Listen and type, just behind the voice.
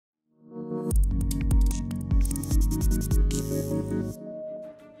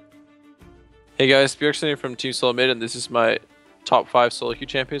Hey guys, Bjergsen here from Team Solo Mid, and this is my top 5 solo queue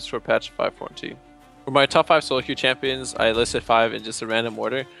champions for patch 5.14. For my top 5 solo queue champions, I listed 5 in just a random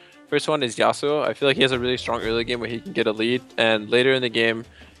order. First one is Yasuo. I feel like he has a really strong early game where he can get a lead, and later in the game,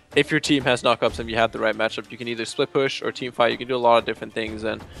 if your team has knockups and you have the right matchup, you can either split push or team fight. You can do a lot of different things,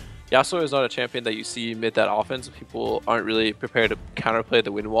 and Yasuo is not a champion that you see mid that often, so people aren't really prepared to counterplay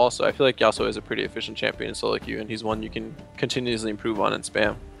the win wall, so I feel like Yasuo is a pretty efficient champion in solo queue, and he's one you can continuously improve on and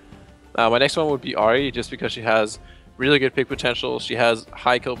spam. My next one would be Ahri, just because she has really good pick potential. She has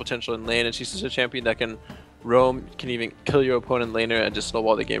high kill potential in lane, and she's just a champion that can roam, can even kill your opponent laner and just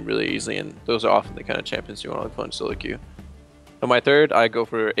snowball the game really easily, and those are often the kind of champions you want to play in solo queue. For my third, I go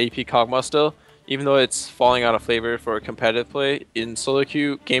for AP Kog'Maw still. Even though it's falling out of favor for competitive play, in solo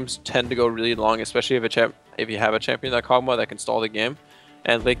queue, games tend to go really long, especially if you have a champion like Kog'Maw that can stall the game.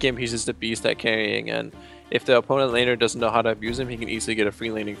 And late game, he's just a beast at carrying, and if the opponent laner doesn't know how to abuse him, he can easily get a free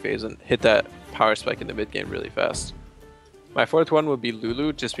laning phase and hit that power spike in the mid game really fast. My fourth one would be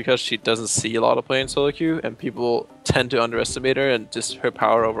Lulu, just because she doesn't see a lot of play in solo queue, and people tend to underestimate her and just her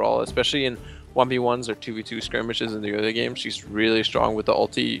power overall, especially in 1v1s or 2v2 skirmishes in the early game. She's really strong with the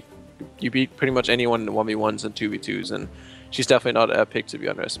ulti. You beat pretty much anyone in 1v1s and 2v2s, and she's definitely not a pick to be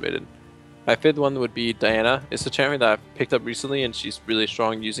underestimated. My fifth one would be Diana. It's a champion that I've picked up recently, and she's really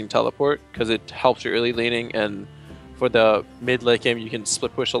strong using teleport because it helps your early laning, and for the mid-late game you can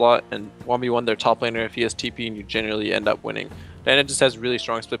split push a lot, and 1v1 their top laner if he has TP, and you generally end up winning. Diana just has really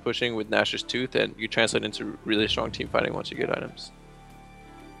strong split pushing with Nashor's Tooth, and you translate into really strong team fighting once you get items.